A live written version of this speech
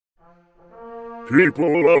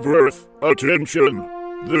People of Earth, attention!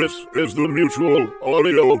 This is the Mutual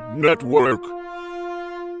Audio Network.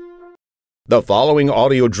 The following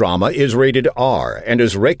audio drama is rated R and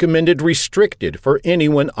is recommended restricted for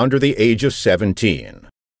anyone under the age of 17.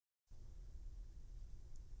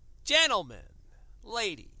 Gentlemen,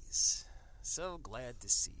 ladies, so glad to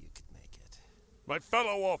see you could make it. My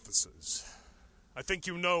fellow officers, I think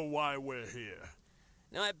you know why we're here.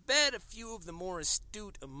 Now, I bet a few of the more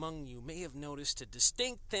astute among you may have noticed a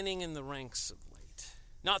distinct thinning in the ranks of late.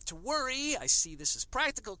 Not to worry, I see this as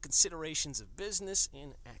practical considerations of business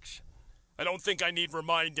in action. I don't think I need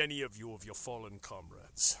remind any of you of your fallen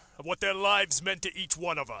comrades, of what their lives meant to each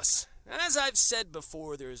one of us. As I've said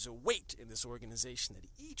before, there is a weight in this organization that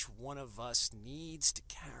each one of us needs to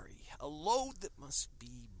carry, a load that must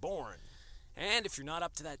be borne. And if you're not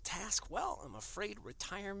up to that task, well, I'm afraid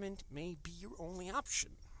retirement may be your only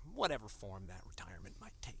option, whatever form that retirement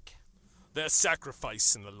might take. Their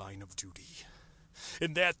sacrifice in the line of duty,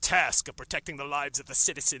 in their task of protecting the lives of the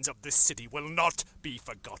citizens of this city, will not be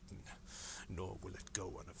forgotten, nor will it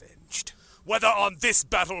go unavenged, whether on this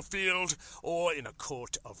battlefield or in a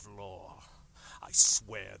court of law. I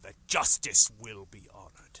swear that justice will be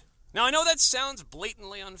honored. Now, I know that sounds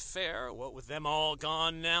blatantly unfair. What with them all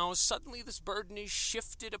gone now, suddenly this burden is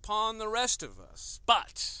shifted upon the rest of us.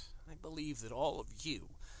 But I believe that all of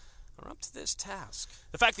you are up to this task.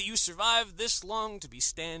 The fact that you survived this long to be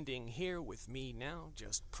standing here with me now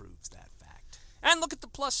just proves that fact. And look at the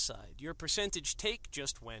plus side. Your percentage take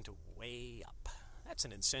just went way up. That's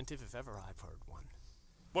an incentive if ever I've heard one.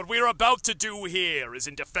 What we're about to do here is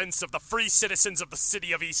in defense of the free citizens of the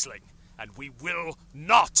city of Eastling, and we will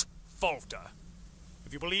not falter.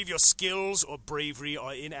 If you believe your skills or bravery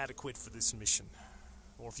are inadequate for this mission,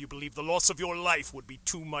 or if you believe the loss of your life would be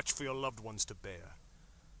too much for your loved ones to bear,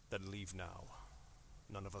 then leave now.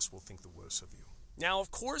 None of us will think the worse of you. Now, of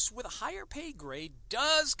course, with a higher pay grade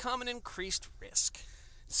does come an increased risk.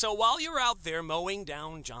 So while you're out there mowing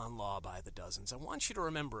down John Law by the dozens, I want you to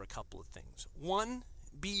remember a couple of things. One,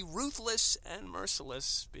 be ruthless and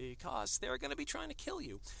merciless because they're going to be trying to kill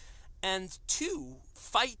you. And two,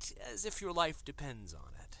 fight as if your life depends on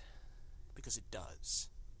it. Because it does.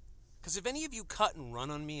 Because if any of you cut and run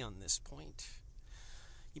on me on this point,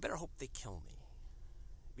 you better hope they kill me.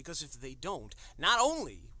 Because if they don't, not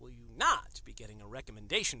only will you not be getting a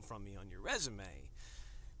recommendation from me on your resume,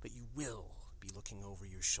 but you will be looking over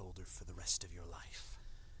your shoulder for the rest of your life.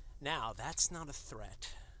 Now, that's not a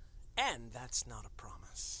threat, and that's not a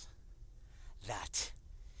promise. That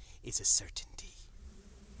is a certainty.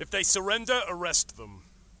 If they surrender, arrest them.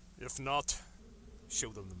 If not, show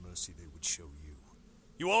them the mercy they would show you.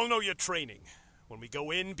 You all know your training. When we go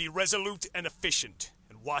in, be resolute and efficient,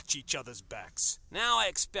 and watch each other's backs. Now I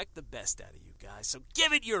expect the best out of you guys, so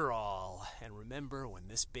give it your all. And remember, when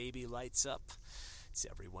this baby lights up, it's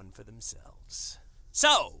everyone for themselves.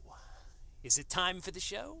 So, is it time for the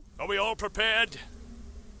show? Are we all prepared?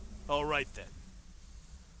 All right then.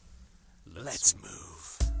 Let's move.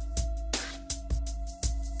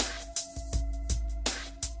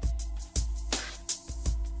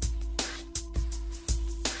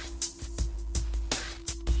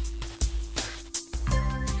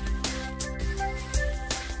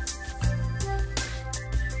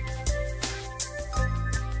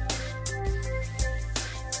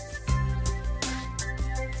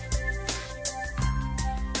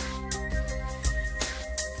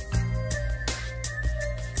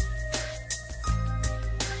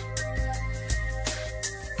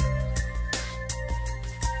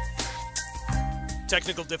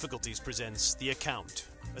 Technical Difficulties presents The Account,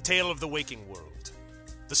 A Tale of the Waking World.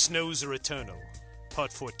 The Snows Are Eternal,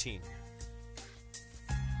 Part 14.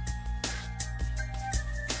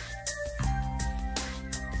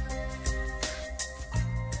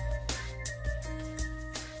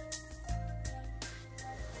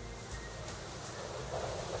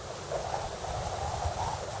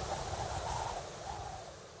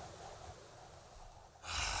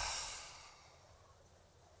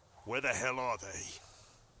 Where the hell are they?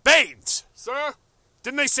 Baines! Sir?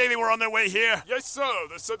 Didn't they say they were on their way here? Yes, sir.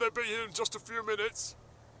 They said they'd be here in just a few minutes.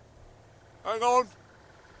 Hang on.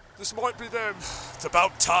 This might be them. It's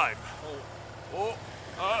about time. Oh.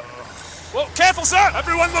 Well, careful, sir!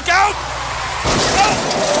 Everyone look out!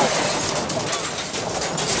 Oh!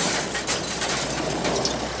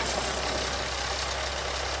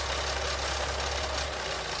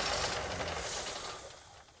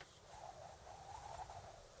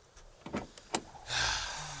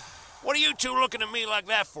 What are you two looking at me like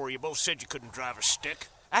that for? You both said you couldn't drive a stick.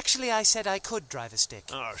 Actually, I said I could drive a stick.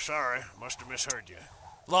 Oh, sorry. Must have misheard you.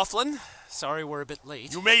 Laughlin, Sorry we're a bit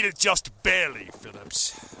late. You made it just barely,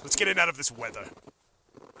 Phillips. Let's get in out of this weather.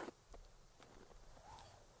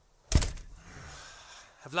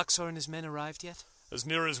 Have Luxor and his men arrived yet? As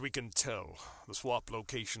near as we can tell. The swap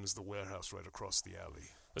location is the warehouse right across the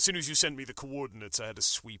alley. As soon as you sent me the coordinates, I had a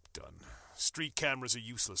sweep done. Street cameras are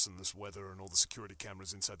useless in this weather, and all the security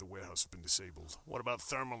cameras inside the warehouse have been disabled. What about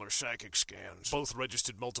thermal or psychic scans? Both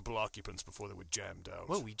registered multiple occupants before they were jammed out.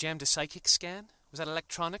 Whoa, we jammed a psychic scan? Was that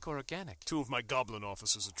electronic or organic? 2 of my goblin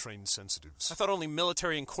officers are trained sensitives. I thought only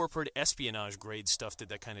military and corporate espionage grade stuff did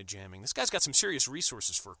that kind of jamming. This guy's got some serious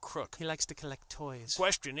resources for a crook. He likes to collect toys.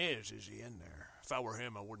 Question is he in there? If I were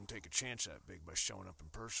him, I wouldn't take a chance that big by showing up in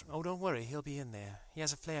person. Oh, don't worry, he'll be in there. He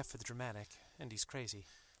has a flair for the dramatic, and he's crazy.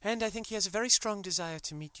 And I think he has a very strong desire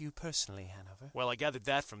to meet you personally, Hanover. Well, I gathered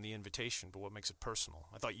that from the invitation, but what makes it personal?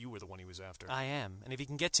 I thought you were the one he was after. I am, and if he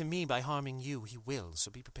can get to me by harming you, he will, so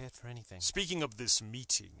be prepared for anything. Speaking of this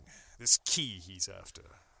meeting, this key he's after,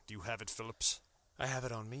 do you have it, Phillips? I have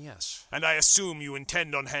it on me, yes. And I assume you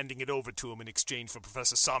intend on handing it over to him in exchange for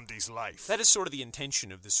Professor Samdi's life. That is sort of the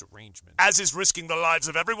intention of this arrangement. As is risking the lives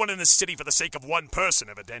of everyone in this city for the sake of one person,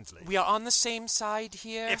 evidently. We are on the same side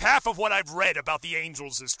here? If half of what I've read about the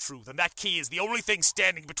angels is true, then that key is the only thing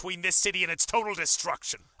standing between this city and its total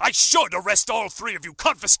destruction. I should arrest all 3 of you,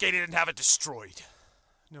 confiscate it, and have it destroyed.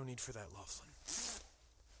 No need for that, Laughlin.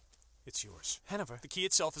 It's yours. Hanover, the key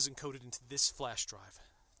itself is encoded into this flash drive.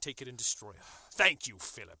 Take it and destroy it. Thank you,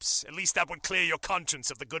 Phillips. At least that would clear your conscience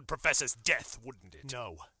of the good professor's death, wouldn't it?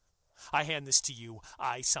 No. I hand this to you.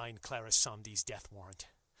 I signed Clara Samdi's death warrant.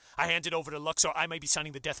 I hand it over to Luxor. I may be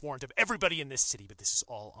signing the death warrant of everybody in this city, but this is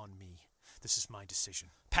all on me. This is my decision.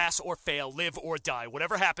 Pass or fail, live or die.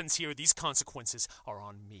 Whatever happens here, these consequences are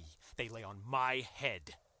on me. They lay on my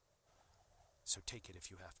head. So take it if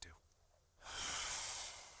you have to.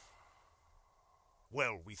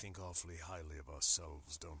 Well, we think awfully highly of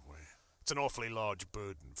ourselves, don't we? It's an awfully large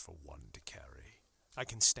burden for one to carry. I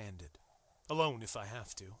can stand it. Alone if I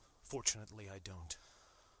have to. Fortunately, I don't.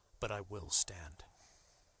 But I will stand.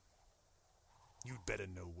 You'd better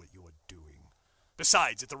know what you're doing.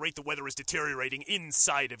 Besides, at the rate the weather is deteriorating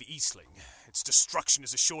inside of Eastling, its destruction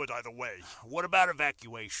is assured either way. What about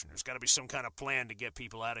evacuation? There's got to be some kind of plan to get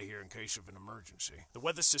people out of here in case of an emergency. The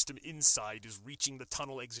weather system inside is reaching the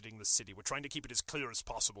tunnel exiting the city. We're trying to keep it as clear as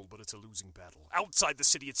possible, but it's a losing battle. Outside the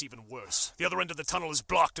city, it's even worse. The other end of the tunnel is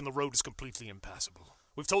blocked and the road is completely impassable.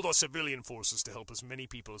 We've told our civilian forces to help as many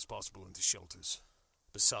people as possible into shelters.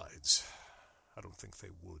 Besides, I don't think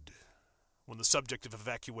they would. When the subject of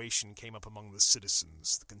evacuation came up among the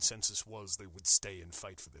citizens, the consensus was they would stay and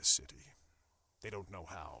fight for their city. They don't know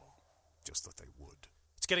how, just that they would.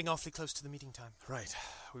 It's getting awfully close to the meeting time. Right.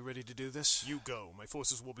 We ready to do this? You go. My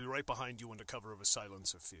forces will be right behind you under cover of a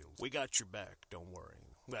silencer field. We got your back, don't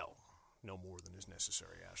worry. Well, no more than is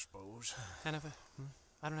necessary, I suppose. Hanover,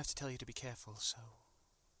 I don't have to tell you to be careful, so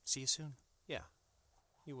see you soon. Yeah,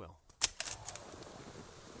 you will.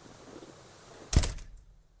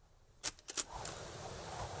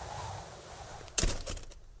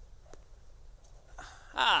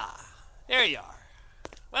 Ah, there you are.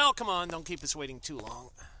 Well, come on, don't keep us waiting too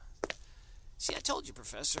long. See, I told you,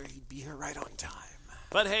 Professor, he'd be here right on time.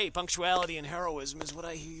 But hey, punctuality and heroism is what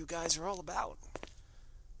I hear you guys are all about.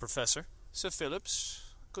 Professor, Sir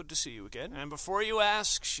Phillips, good to see you again. And before you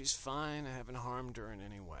ask, she's fine. I haven't harmed her in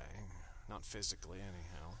any way. Not physically,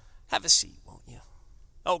 anyhow. Have a seat, won't you?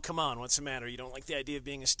 Oh, come on, what's the matter? You don't like the idea of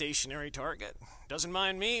being a stationary target? Doesn't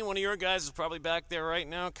mind me. One of your guys is probably back there right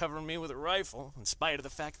now covering me with a rifle, in spite of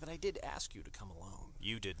the fact that I did ask you to come alone.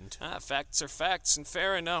 You didn't. Facts are facts, and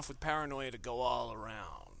fair enough with paranoia to go all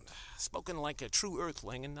around. Spoken like a true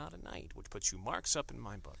earthling and not a knight, which puts you marks up in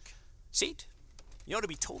my book. Seat? You know, to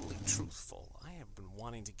be totally truthful, I have been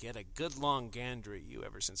wanting to get a good long gander at you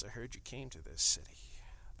ever since I heard you came to this city.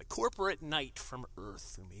 The corporate knight from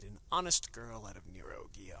Earth who made an honest girl out of Nero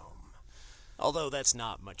Guillaume. Although that's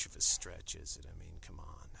not much of a stretch, is it? I mean, come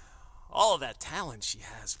on. All of that talent she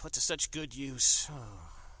has put to such good use. Oh,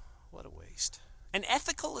 what a waste. An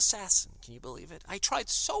ethical assassin, can you believe it? I tried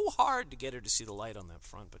so hard to get her to see the light on that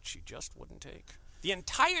front, but she just wouldn't take. The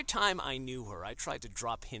entire time I knew her, I tried to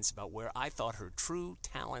drop hints about where I thought her true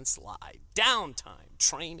talents lied. Downtime,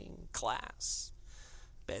 training, class,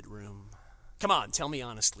 bedroom. Come on, tell me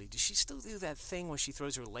honestly, does she still do that thing where she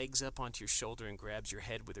throws her legs up onto your shoulder and grabs your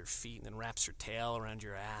head with her feet and then wraps her tail around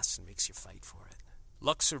your ass and makes you fight for it?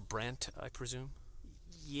 Luxor Brant, I presume?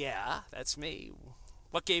 Yeah, that's me.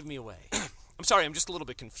 What gave me away? I'm sorry, I'm just a little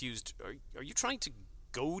bit confused. Are you trying to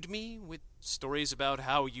goad me with stories about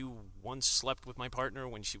how you once slept with my partner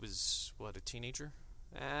when she was, a teenager?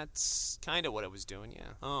 That's kind of what I was doing,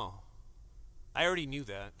 yeah. Oh. I already knew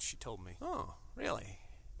that. She told me. Oh, really?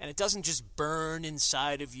 And it doesn't just burn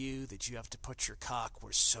inside of you that you have to put your cock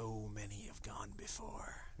where so many have gone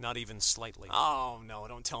before. Not even slightly. Oh, no,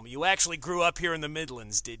 don't tell me. You actually grew up here in the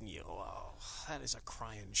Midlands, didn't you? Oh, that is a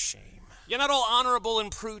crying shame. You're not all honorable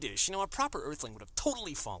and prudish. You know, a proper Earthling would have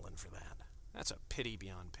totally fallen for that. That's a pity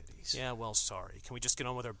beyond pities. Yeah, well, sorry. Can we just get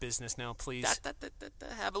on with our business now, please?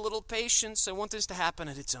 Have a little patience. I want this to happen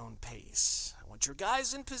at its own pace. I want your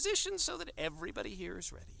guys in position so that everybody here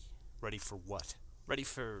is ready. Ready for what? Ready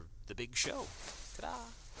for the big show. Ta-da.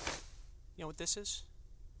 You know what this is?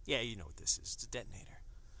 Yeah, you know what this is. It's a detonator.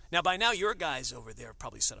 Now, by now, your guys over there have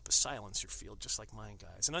probably set up a silencer field just like my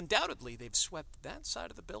guys. And undoubtedly, they've swept that side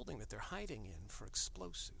of the building that they're hiding in for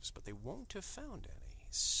explosives. But they won't have found any.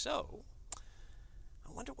 So,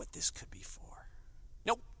 I wonder what this could be for.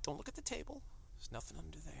 Nope, don't look at the table. There's nothing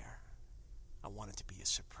under there. I want it to be a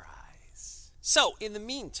surprise. So, in the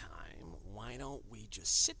meantime, why don't we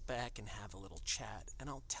just sit back and have a little chat, and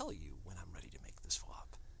I'll tell you when I'm ready to make the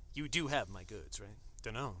swap. You do have my goods, right?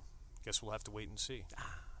 Dunno. Guess we'll have to wait and see.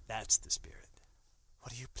 That's the spirit.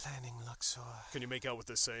 What are you planning, Luxor? Can you make out what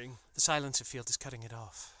they're saying? The silencer field is cutting it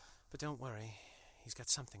off. But don't worry, he's got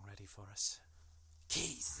something ready for us.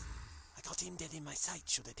 Keith, I got him dead in my sight.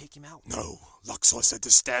 Should I take him out? No, Luxor said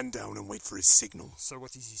to stand down and wait for his signal. So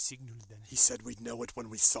what is his signal then? He said we'd know it when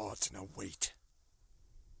we saw it. Now wait.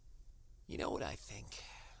 You know what I think?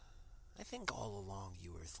 I think all along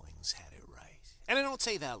you Earthlings had it right. And I don't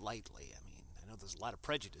say that lightly. I mean, I know there's a lot of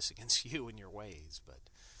prejudice against you and your ways, but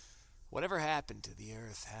whatever happened to the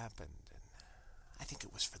Earth happened, and I think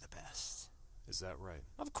it was for the best. Is that right?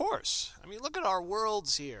 Of course. I mean, look at our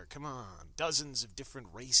worlds here. Come on. Dozens of different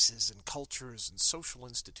races and cultures and social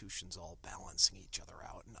institutions all balancing each other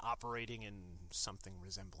out and operating in something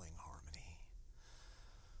resembling harmony.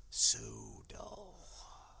 So dull.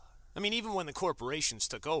 I mean, even when the corporations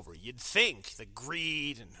took over, you'd think the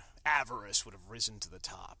greed and avarice would have risen to the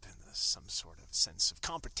top and there's some sort of sense of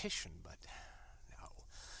competition, but no.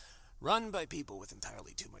 Run by people with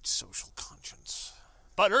entirely too much social conscience.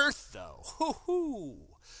 But Earth, though, hoo-hoo!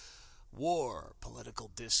 War,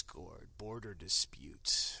 political discord, border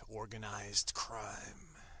disputes, organized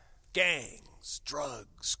crime, gangs,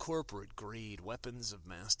 drugs, corporate greed, weapons of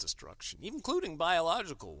mass destruction, including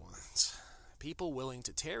biological ones. People willing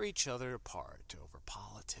to tear each other apart over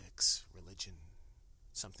politics, religion,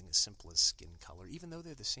 something as simple as skin color, even though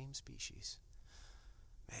they're the same species.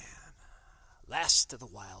 Man, last of the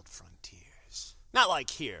wild frontiers. Not like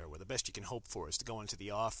here, where the best you can hope for is to go into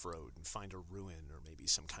the off-road and find a ruin or maybe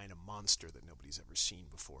some kind of monster that nobody's ever seen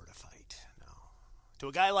before to fight. No. To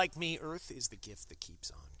a guy like me, Earth is the gift that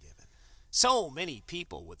keeps on giving. So many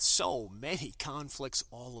people with so many conflicts,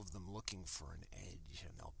 all of them looking for an edge,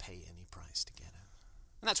 and they'll pay any price to get it.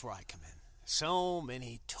 And that's where I come in. So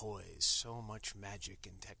many toys, so much magic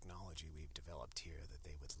and technology we've developed here that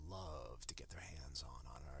they would love to get their hands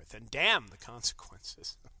on Earth. And damn the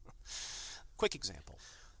consequences. Quick example.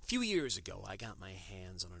 A few years ago, I got my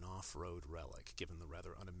hands on an off-road relic, given the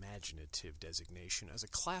rather unimaginative designation as a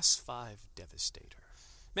Class 5 Devastator.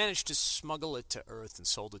 Managed to smuggle it to Earth and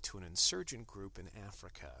sold it to an insurgent group in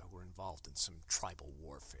Africa who were involved in some tribal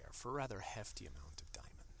warfare for a rather hefty amount of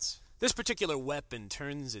diamonds. This particular weapon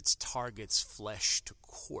turns its target's flesh to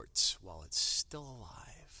quartz while it's still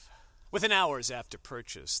alive. Within hours after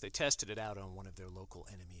purchase, they tested it out on one of their local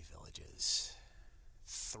enemy villages.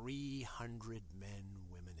 300 men,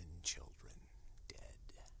 women, and children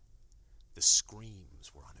dead. The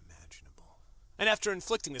screams were unimaginable. And after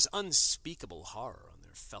inflicting this unspeakable horror on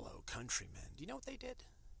their fellow countrymen, do you know what they did?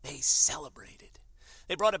 They celebrated.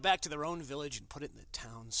 They brought it back to their own village and put it in the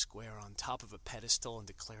town square on top of a pedestal and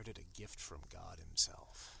declared it a gift from God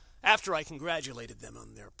himself. After I congratulated them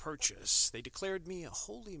on their purchase, they declared me a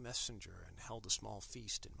holy messenger and held a small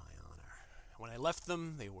feast in my honor. When I left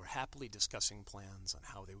them, they were happily discussing plans on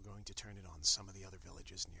how they were going to turn it on some of the other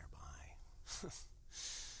villages nearby.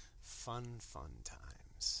 Fun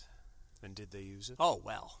times. And did they use it? Oh,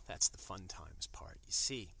 well, that's the fun times part. You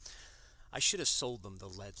see, I should have sold them the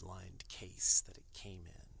lead-lined case that it came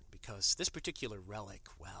in, because this particular relic,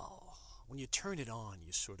 well, when you turn it on,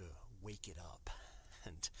 you sort of wake it up,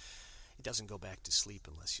 and it doesn't go back to sleep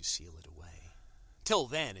unless you seal it away. Till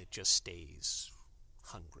then, it just stays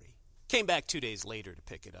hungry. Came back 2 days later to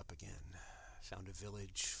pick it up again. Found a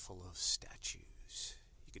village full of statues.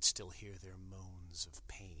 You could still hear their moans of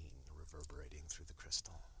pain reverberating through the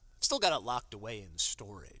crystal. Still got it locked away in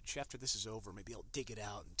storage. After this is over, maybe I'll dig it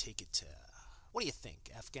out and take it to, what do you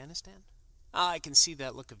think, Afghanistan? I can see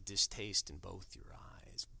that look of distaste in both your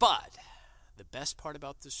eyes. But the best part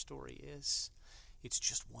about this story is, it's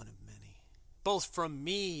just one of many. both from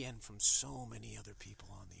me and from so many other people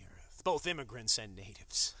on the earth, both immigrants and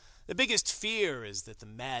natives. The biggest fear is that the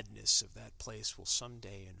madness of that place will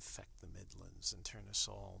someday infect the Midlands and turn us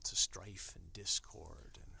all to strife and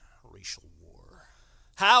discord and racial war.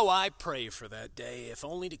 How I pray for that day, if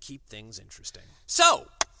only to keep things interesting. So,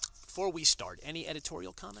 before we start, any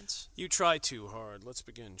editorial comments? You try too hard. Let's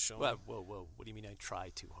begin, shall we? Whoa. What do you mean I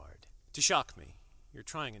try too hard? To shock me. You're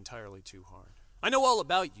trying entirely too hard. I know all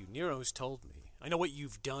about you. Nero's told me. I know what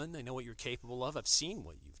you've done. I know what you're capable of. I've seen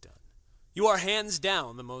what you've done. You are hands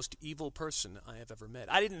down the most evil person I have ever met.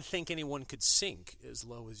 I didn't think anyone could sink as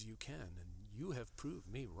low as you can, and you have proved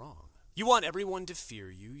me wrong. You want everyone to fear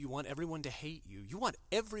you. You want everyone to hate you. You want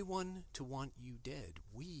everyone to want you dead.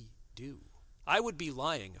 We do. I would be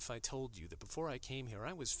lying if I told you that before I came here,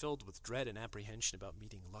 I was filled with dread and apprehension about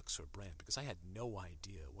meeting Luxor Brand, because I had no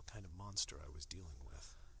idea what kind of monster I was dealing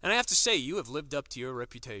with. And I have to say, you have lived up to your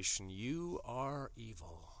reputation. You are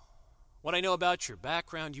evil. What I know about your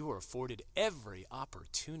background, you were afforded every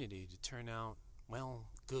opportunity to turn out, well,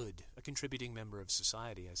 good, a contributing member of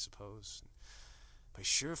society, I suppose. By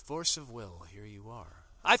sheer force of will, here you are.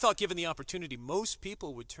 I thought given the opportunity, most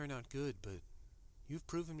people would turn out good, but you've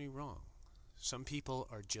proven me wrong. Some people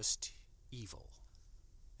are just evil,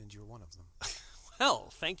 and you're one of them.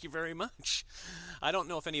 Well, thank you very much. I don't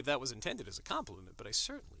know if any of that was intended as a compliment, but I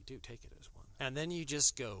certainly do take it as one. And then you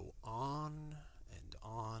just go on and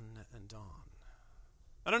on and on.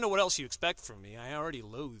 I don't know what else you expect from me. I already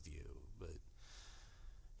loathe you, but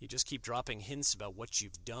you just keep dropping hints about what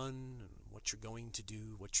you've done and what you're going to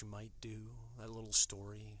do, what you might do, that little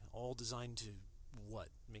story, all designed to, what,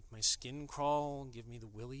 make my skin crawl, give me the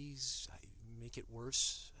willies, make it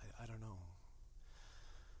worse? I don't know.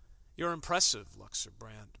 You're impressive, Luxor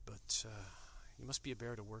Brand, but you must be a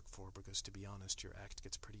bear to work for, because to be honest, your act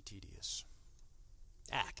gets pretty tedious.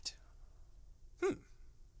 Act?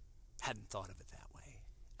 Hadn't thought of it that way.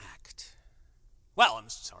 Act. Well, I'm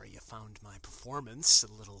sorry you found my performance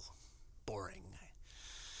a little boring.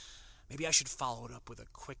 Maybe I should follow it up with a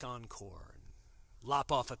quick encore and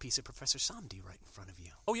lop off a piece of Professor Samdi right in front of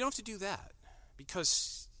you. Oh, you don't have to do that,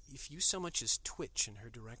 because if you so much as twitch in her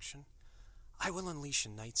direction, I will unleash a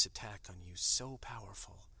night's attack on you so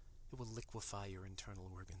powerful, it will liquefy your internal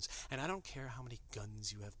organs. And I don't care how many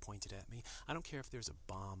guns you have pointed at me. I don't care if there's a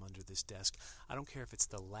bomb under this desk. I don't care if it's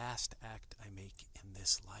the last act I make in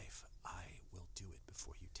this life. I will do it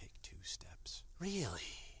before you take 2 steps. Really?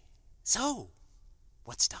 So,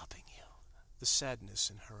 what's stopping you? The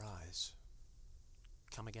sadness in her eyes.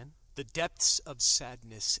 Come again? The depths of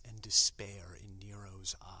sadness and despair in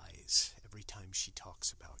Nero's eyes every time she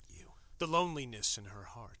talks about you. The loneliness in her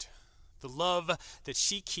heart. The love that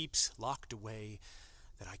she keeps locked away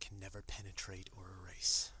that I can never penetrate or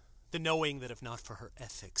erase. The knowing that if not for her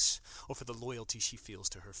ethics or for the loyalty she feels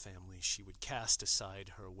to her family, she would cast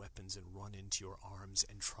aside her weapons and run into your arms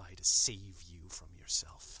and try to save you from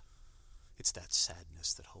yourself. It's that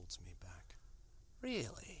sadness that holds me back.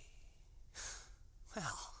 Really?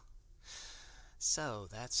 Well, so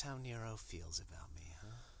that's how Nero feels about me,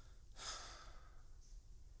 huh?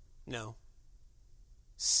 No.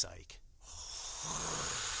 Psych.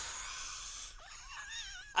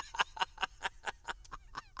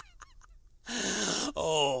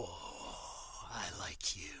 Oh, I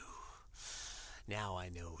like you. Now I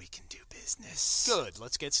know we can do business. Good,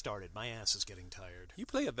 let's get started. My ass is getting tired. You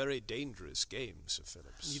play a very dangerous game, Sir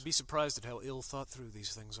Phillips. You'd be surprised at how ill thought through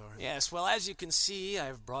these things are. Yes, well, as you can see,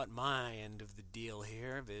 I've brought my end of the deal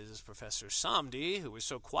here, viz. Professor Samdi, who was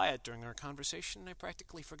so quiet during our conversation, I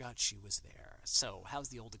practically forgot she was there. So, how's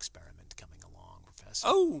the old experiment coming along, Professor?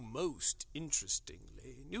 Oh, most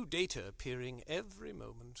interestingly. New data appearing every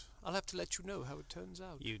moment. I'll have to let you know how it turns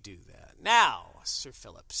out. You do that. Now, Sir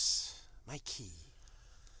Phillips, my key.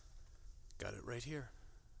 Got it right here.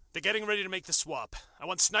 They're getting ready to make the swap. I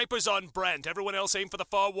want snipers on Brent. Everyone else aim for the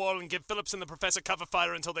far wall and give Phillips and the Professor cover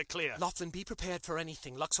fire until they're clear. Laughlin, be prepared for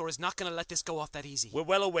anything. Luxor is not going to let this go off that easy. We're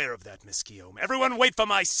well aware of that, Miss Guillaume. Everyone wait for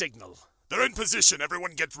my signal. They're in position.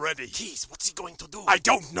 Everyone get ready. Keys, what's he going to do? I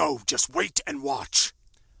don't know. Just wait and watch.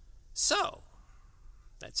 So,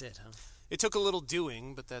 that's it, huh? It took a little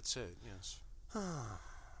doing, but that's it, yes.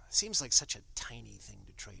 Seems like such a tiny thing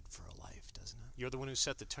to trade for a life, doesn't it? You're the one who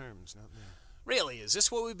set the terms, not me. Really, is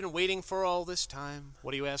this what we've been waiting for all this time?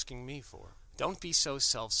 What are you asking me for? Don't be so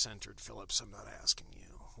self-centered, Phillips. I'm not asking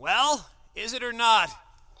you. Well, is it or not?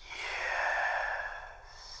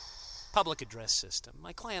 Yes. Public address system.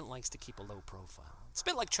 My client likes to keep a low profile. It's a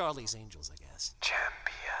bit like Charlie's Angels, I guess.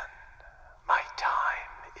 Champion, my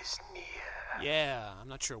time is near. Yeah, I'm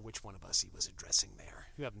not sure which one of us he was addressing there.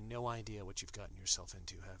 You have no idea what you've gotten yourself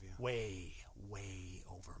into, have you? Way, way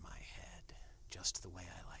over my head. Just the way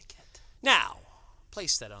I like it. Now,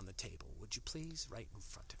 place that on the table, would you please? Right in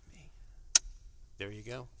front of me. There you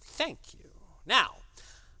go. Thank you. Now,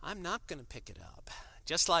 I'm not going to pick it up.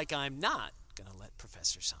 Just like I'm not going to let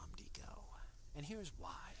Professor Samdi go. And here's why.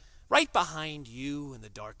 Right behind you in the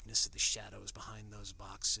darkness of the shadows behind those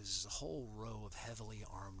boxes is a whole row of heavily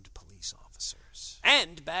armed police officers.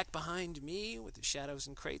 And back behind me, with the shadows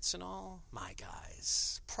and crates and all, my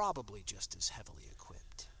guys, probably just as heavily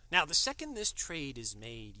equipped. Now, the second this trade is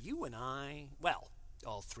made, you and I, well,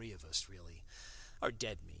 all three of us really, are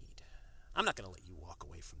dead meat. I'm not going to let you walk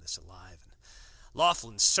away from this alive, and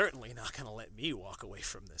Laughlin's certainly not going to let me walk away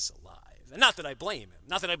from this alive. And not that I blame him.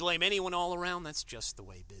 Not that I blame anyone all around. That's just the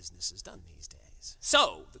way business is done these days.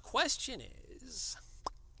 So, the question is,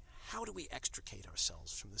 how do we extricate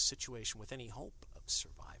ourselves from this situation with any hope of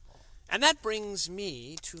survival? And that brings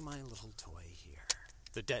me to my little toy here.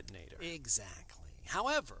 The detonator. Exactly.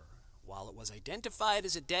 However, while it was identified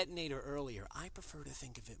as a detonator earlier, I prefer to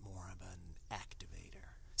think of it more of an activator.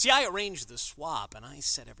 See, I arranged the swap, and I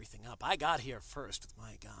set everything up. I got here first with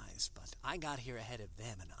my guys, but I got here ahead of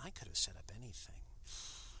them, and I could have set up anything.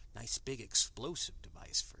 Nice big explosive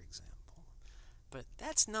device, for example. But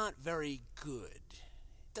that's not very good.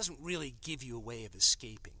 It doesn't really give you a way of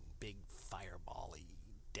escaping big fireball-y,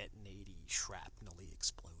 detonaty, shrapnel-y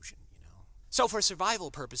explosion, you know? So for survival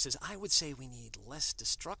purposes, I would say we need less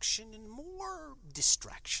destruction and more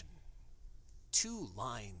distraction. Two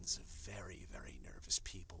lines of very, very nervous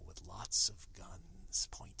people with lots of guns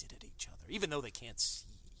pointed at each other, even though they can't see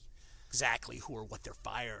exactly who or what they're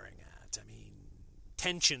firing at. I mean,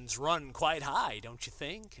 tensions run quite high, don't you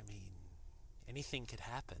think? I mean, anything could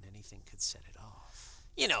happen, anything could set it off.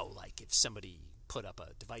 You know, like if somebody put up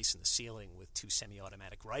a device in the ceiling with two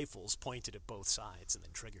semi-automatic rifles pointed at both sides and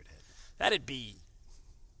then triggered it. That'd be,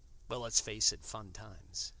 well, let's face it, fun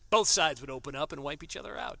times. Both sides would open up and wipe each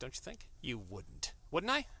other out, don't you think? You wouldn't.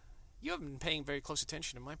 Wouldn't I? You haven't been paying very close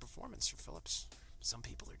attention to my performance, Sir Phillips. Some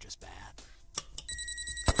people are just bad.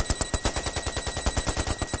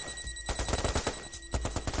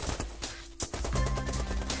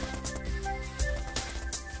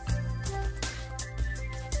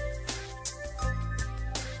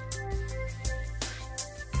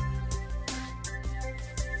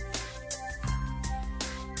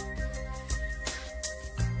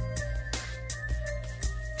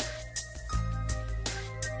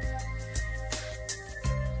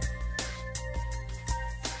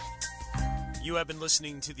 You have been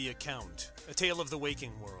listening to The Account, A Tale of the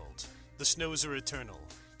Waking World. The Snows Are Eternal,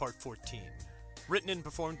 Part 14. Written and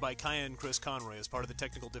performed by Kaya and Chris Conroy as part of the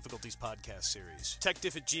Technical Difficulties podcast series.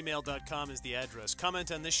 techdiff@gmail.com is the address.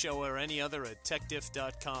 Comment on this show or any other at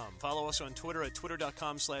techdiff.com. Follow us on Twitter at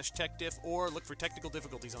twitter.com/techdiff or look for Technical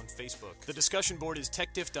Difficulties on Facebook. The discussion board is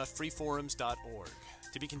techdiff.freeforums.org.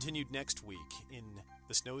 To be continued next week in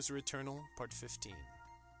The Snows Are Eternal, Part 15.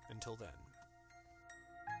 Until then.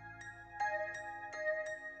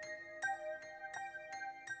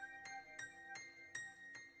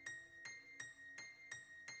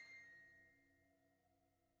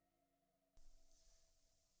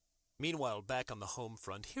 Meanwhile, back on the home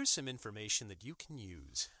front, here's some information that you can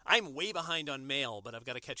use. I'm way behind on mail, but I've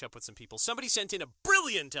got to catch up with some people. Somebody sent in a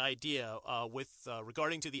brilliant idea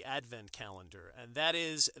regarding to the Advent calendar, and that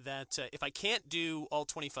is that if I can't do all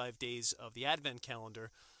 25 days of the Advent calendar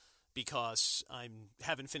because I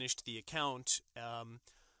haven't finished the account,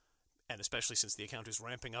 and especially since the account is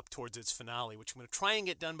ramping up towards its finale, which I'm going to try and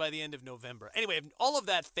get done by the end of November. Anyway, if all of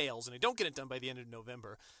that fails and I don't get it done by the end of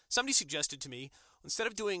November, somebody suggested to me, instead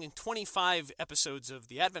of doing 25 episodes of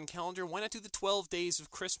the Advent calendar, why not do the 12 days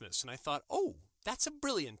of Christmas? And I thought, oh, that's a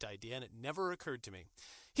brilliant idea, and it never occurred to me.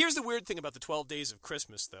 Here's the weird thing about the 12 days of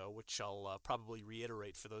Christmas, though, which I'll probably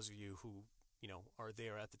reiterate for those of you who, are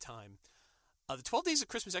there at the time. The 12 Days of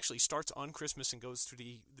Christmas actually starts on Christmas and goes through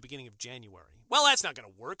the beginning of January. Well, that's not going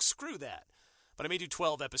to work. Screw that. But I may do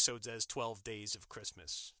 12 episodes as 12 Days of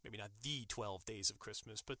Christmas. Maybe not the 12 Days of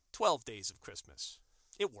Christmas, but 12 Days of Christmas.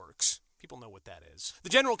 It works. People know what that is. The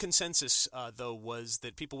general consensus, though, was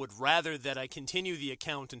that people would rather that I continue the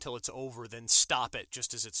account until it's over than stop it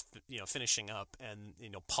just as it's finishing up and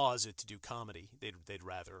pause it to do comedy. They'd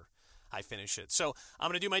rather I finish it. So I'm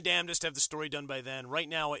going to do my damnedest to have the story done by then. Right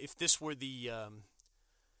now, if this were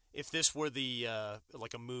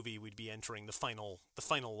like a movie, we'd be entering the final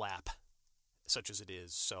lap, such as it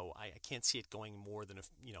is. So I can't see it going more than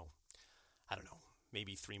I don't know,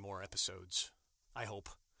 maybe 3 more episodes. I hope,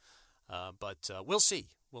 but we'll see.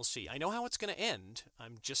 We'll see. I know how it's going to end.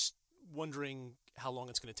 I'm just wondering how long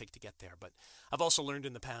it's going to take to get there. But I've also learned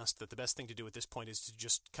in the past that the best thing to do at this point is to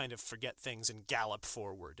just kind of forget things and gallop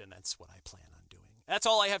forward, and that's what I plan on doing. That's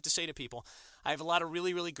all I have to say to people. I have a lot of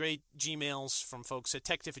really, really great Gmails from folks at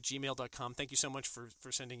techdiff@gmail.com. Thank you so much for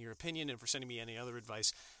sending your opinion and for sending me any other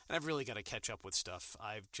advice. And I've really got to catch up with stuff.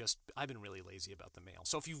 I've been really lazy about the mail.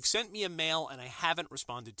 So if you've sent me a mail and I haven't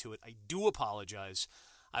responded to it, I do apologize.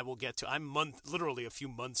 I will get to. I'm literally a few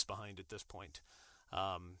months behind at this point.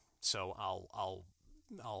 So I'll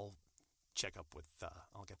check up with.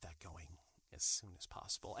 I'll get that going as soon as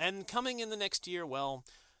possible. And coming in the next year, well,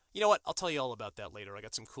 you know what? I'll tell you all about that later. I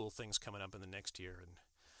got some cool things coming up in the next year,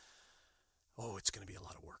 and it's going to be a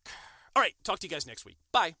lot of work. All right, talk to you guys next week.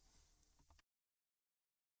 Bye.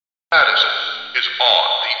 Madison is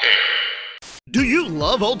on the air. Do you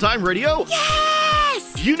love old-time radio?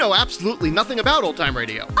 Yes! You know absolutely nothing about old-time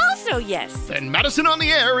radio. Also yes. Then Madison on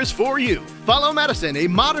the Air is for you. Follow Madison, a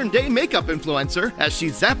modern-day makeup influencer, as she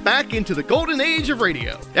zaps back into the golden age of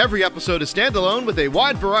radio. Every episode is standalone with a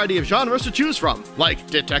wide variety of genres to choose from, like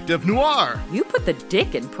detective noir. You put the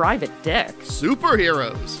dick in Private Dick.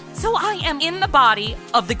 Superheroes. So I am in the body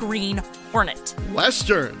of the Green Hornet.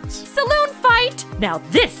 Westerns. Saloon fight. Now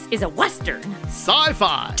this is a Western.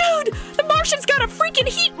 Sci-fi. Dude, the Martian's got a freaking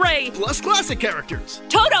heat ray. Plus classic characters.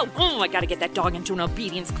 Toto. Oh, I gotta get that dog into an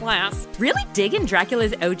obedience class. Really digging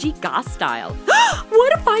Dracula's OG Goth style.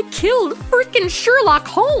 What if I killed freaking Sherlock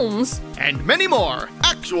Holmes? And many more.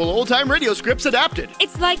 Actual old-time radio scripts adapted.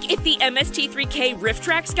 It's like if the MST3K riff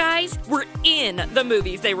tracks guys were in the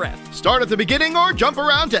movies they riff. Start at the beginning or jump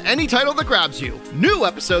around to any title that grabs you. New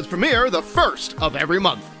episodes premiere the first of every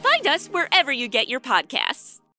month. Find us wherever you get your podcasts.